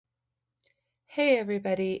Hey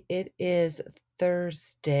everybody, it is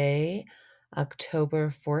Thursday,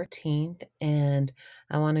 October 14th, and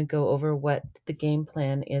I want to go over what the game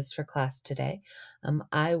plan is for class today.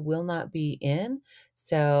 I will not be in,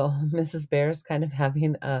 so Mrs. Bear is kind of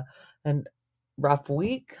having a rough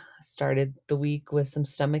week. Started the week with some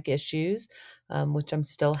stomach issues, which I'm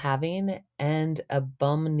still having, and a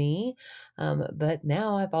bum knee. But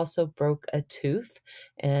now I've also broke a tooth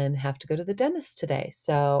and have to go to the dentist today.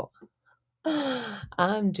 So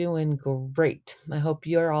I'm doing great. I hope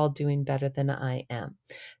you're all doing better than I am.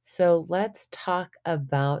 So let's talk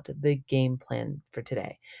about the game plan for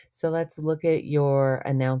today. So let's look at your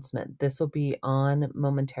announcement. This will be on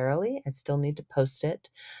momentarily. I still need to post it,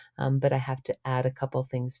 but I have to add a couple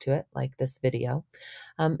things to it, like this video.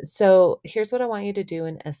 So here's what I want you to do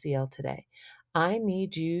in SEL today. I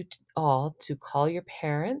need you all to call your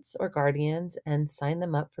parents or guardians and sign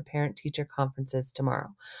them up for parent-teacher conferences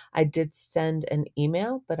tomorrow. I did send an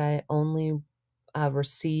email, but I only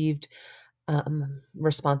received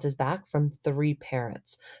responses back from 3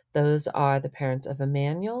 parents. Those are the parents of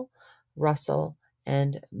Emmanuel, Russell,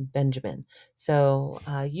 and Benjamin. So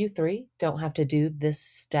you 3 don't have to do this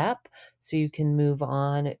step, so you can move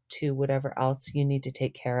on to whatever else you need to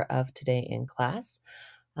take care of today in class.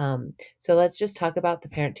 So let's just talk about the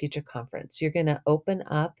parent-teacher conference. You're going to open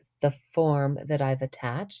up the form that I've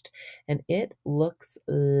attached, and it looks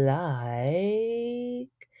like,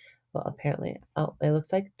 well, apparently, oh, it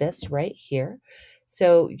looks like this right here.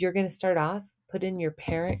 So you're going to start off, put in your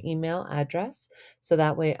parent email address, so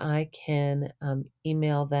that way I can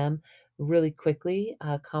email them really quickly,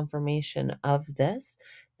 confirmation of this.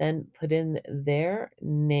 Then put in their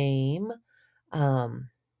name.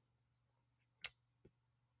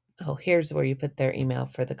 Oh, here's where you put their email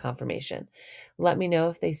for the confirmation. Let me know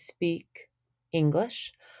if they speak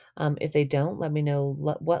English. If they don't, let me know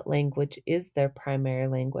what language is their primary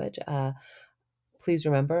language. Please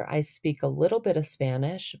remember, I speak a little bit of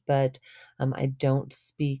Spanish, but I don't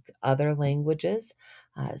speak other languages.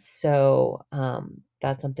 So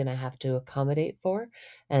that's something I have to accommodate for.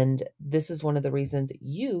 And this is one of the reasons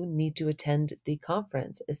you need to attend the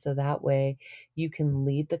conference, is so that way you can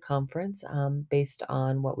lead the conference based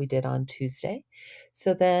on what we did on Tuesday.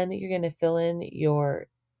 So then you're going to fill in your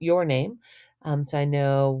name. So I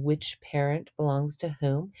know which parent belongs to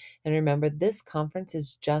whom. And remember, this conference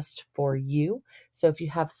is just for you. So if you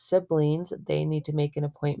have siblings, they need to make an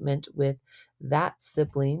appointment with that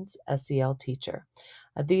sibling's SEL teacher.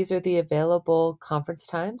 These are the available conference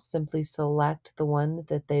times. Simply select the one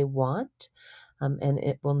that they want, and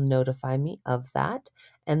it will notify me of that.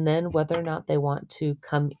 And then whether or not they want to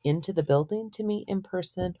come into the building to meet in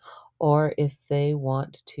person, or if they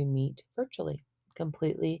want to meet virtually,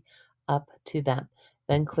 completely up to them.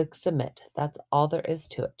 Then click submit. That's all there is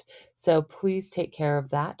to it. So please take care of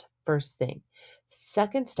that first thing.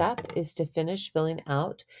 Second step is to finish filling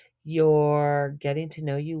out your getting to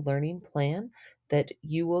know you learning plan that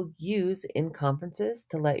you will use in conferences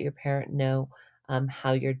to let your parent know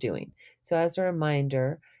how you're doing. So as a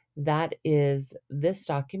reminder, that is this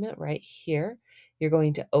document right here. You're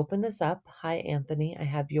going to open this up. Hi, Anthony. I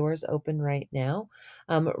have yours open right now.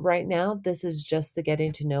 Right now, this is just the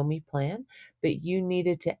getting to know me plan, but you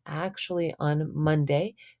needed to actually on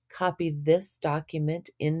Monday copy this document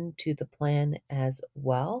into the plan as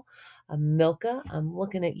well. Milka, I'm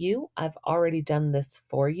looking at you. I've already done this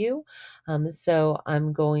for you. So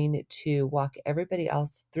I'm going to walk everybody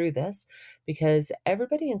else through this because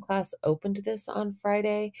everybody in class opened this on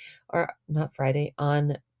Friday, or not Friday,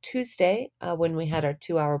 on Tuesday when we had our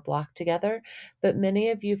 2-hour block together, but many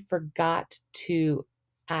of you forgot to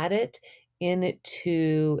add it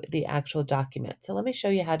into the actual document. So let me show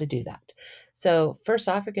you how to do that. So first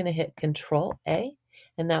off, you're going to hit Control A,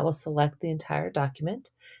 and that will select the entire document.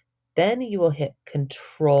 Then you will hit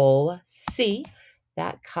Control C,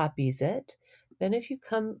 that copies it. Then if you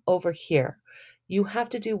come over here, you have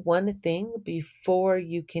to do one thing before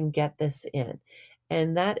you can get this in,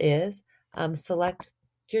 and that is select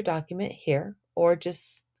your document here, or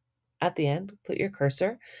just at the end, put your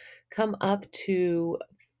cursor, come up to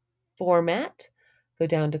Format, go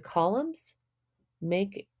down to Columns,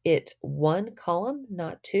 make it 1 column,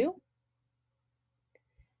 not 2.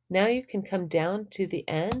 Now you can come down to the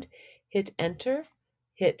end, hit Enter,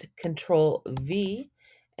 hit Control V,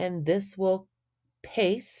 and this will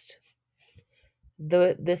paste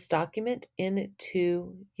this document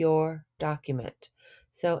into your document.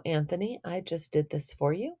 So Anthony, I just did this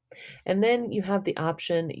for you. And then you have the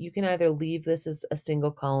option, you can either leave this as a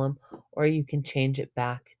single column or you can change it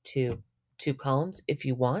back to 2 columns if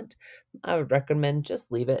you want. I would recommend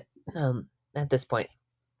just leave it at this point.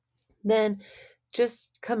 Then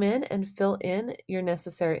just come in and fill in your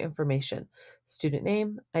necessary information: student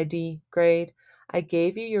name, ID, grade. I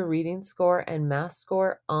gave you your reading score and math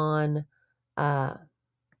score on uh,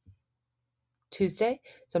 Tuesday,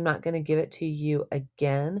 so I'm not going to give it to you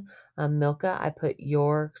again. Milka, I put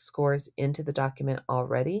your scores into the document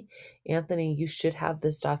already. Anthony, you should have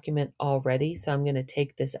this document already, so I'm going to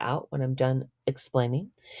take this out when I'm done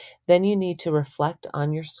explaining. Then you need to reflect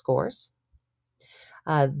on your scores.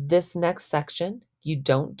 This next section you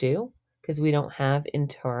don't do because we don't have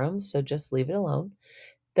interims, so just leave it alone.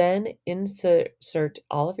 Then insert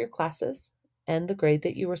all of your classes and the grade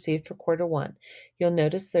that you received for quarter one. You'll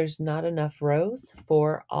notice there's not enough rows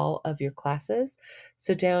for all of your classes.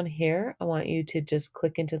 So down here, I want you to just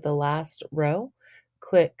click into the last row,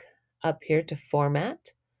 click up here to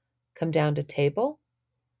format, come down to table,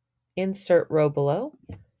 insert row below.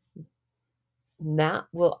 That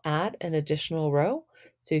will add an additional row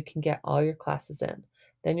so you can get all your classes in.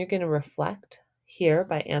 Then you're going to reflect here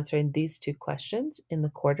by answering these two questions in the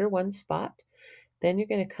quarter one spot. Then you're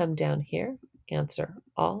going to come down here, answer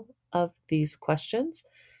all of these questions.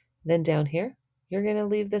 Then down here, you're going to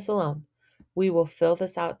leave this alone. We will fill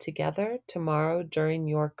this out together tomorrow during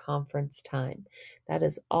your conference time. That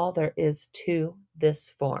is all there is to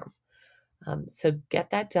this form. So get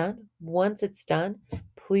that done. Once it's done,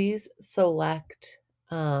 please select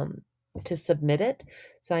to submit it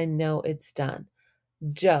so I know it's done.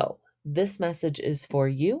 Joe, this message is for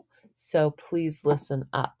you, so please listen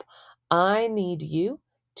up. I need you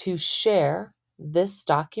to share this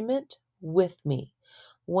document with me.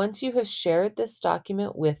 Once you have shared this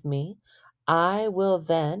document with me, I will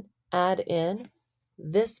then add in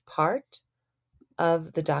this part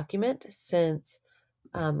of the document since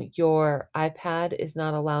your iPad is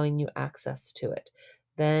not allowing you access to it.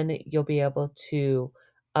 Then you'll be able to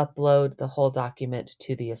upload the whole document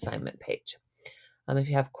to the assignment page. If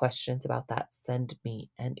you have questions about that, send me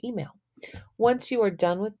an email. Once you are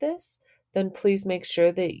done with this, then please make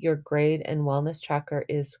sure that your grade and wellness tracker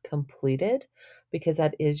is completed because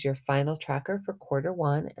that is your final tracker for quarter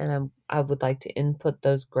one. And I would like to input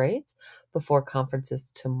those grades before conferences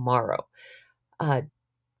tomorrow.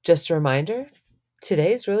 Just a reminder,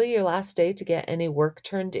 today is really your last day to get any work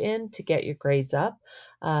turned in to get your grades up.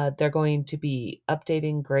 They're going to be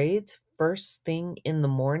updating grades first thing in the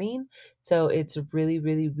morning. So it's really,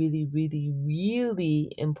 really, really, really,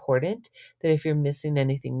 really important that if you're missing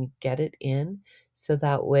anything, you get it in. So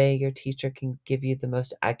that way your teacher can give you the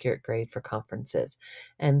most accurate grade for conferences.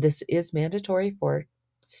 And this is mandatory for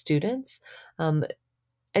students. And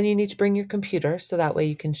you need to bring your computer so that way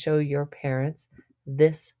you can show your parents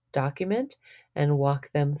this document and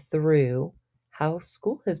walk them through how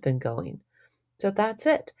school has been going. So that's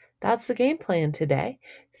it. That's the game plan today.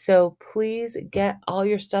 So please get all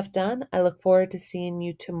your stuff done. I look forward to seeing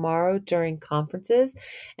you tomorrow during conferences.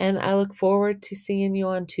 And I look forward to seeing you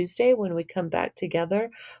on Tuesday when we come back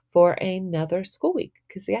together for another school week.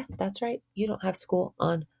 Because, yeah, that's right. You don't have school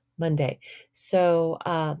on Monday. So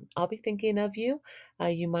I'll be thinking of you.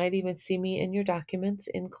 You might even see me in your documents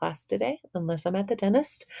in class today, unless I'm at the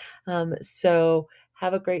dentist. So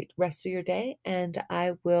have a great rest of your day, and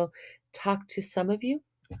I will talk to some of you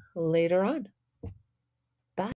later on.